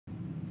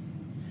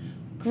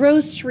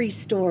Grocery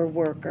store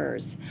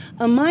workers,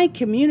 a My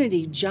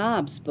Community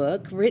Jobs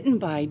book written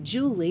by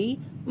Julie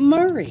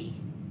Murray.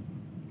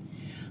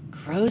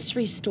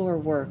 Grocery store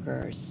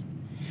workers.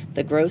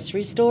 The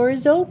grocery store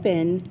is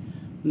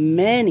open.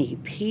 Many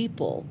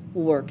people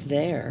work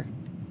there.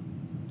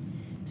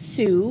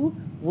 Sue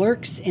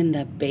works in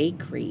the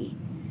bakery.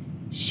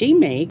 She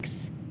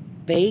makes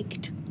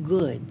baked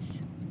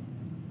goods.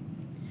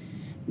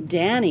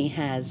 Danny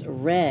has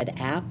red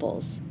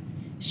apples.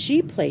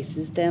 She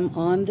places them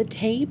on the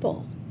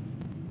table.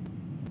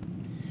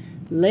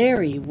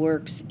 Larry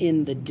works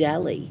in the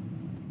deli.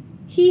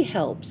 He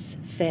helps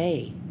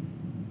Faye.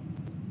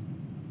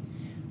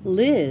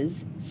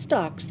 Liz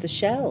stocks the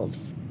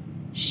shelves.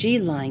 She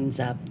lines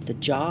up the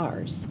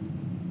jars.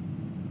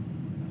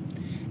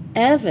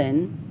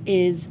 Evan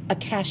is a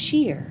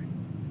cashier.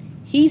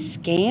 He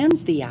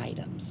scans the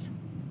items.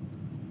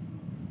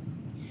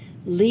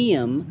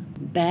 Liam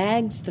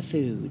bags the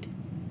food.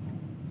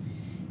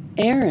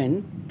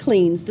 Erin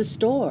cleans the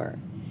store.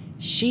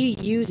 She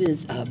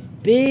uses a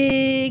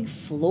big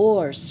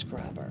floor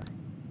scrubber.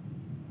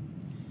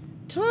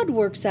 Todd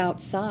works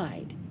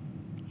outside.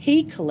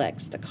 He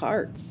collects the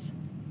carts.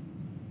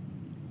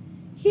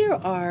 Here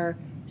are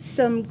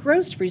some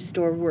grocery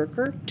store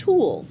worker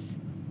tools.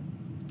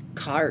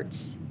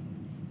 Carts,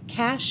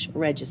 cash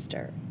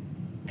register,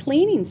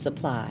 cleaning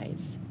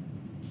supplies,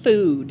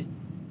 food.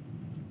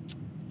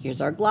 Here's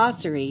our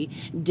glossary.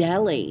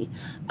 Deli,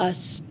 a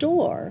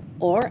store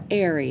or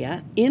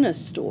area in a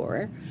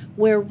store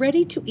where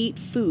ready-to-eat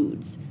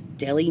foods,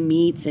 deli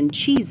meats and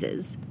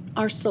cheeses,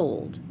 are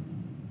sold.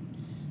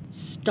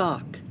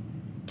 Stock,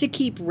 to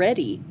keep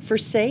ready for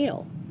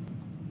sale.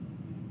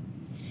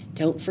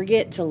 Don't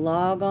forget to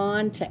log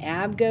on to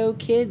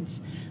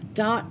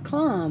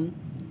abgokids.com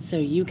so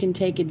you can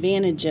take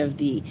advantage of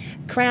the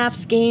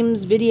crafts,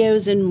 games,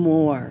 videos, and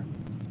more.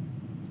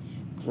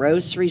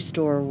 Grocery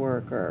store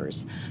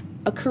workers,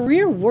 a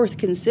career worth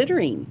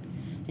considering.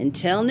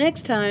 Until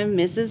next time,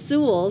 Mrs.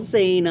 Sewell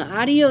saying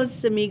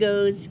adios,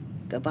 amigos.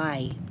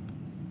 Goodbye.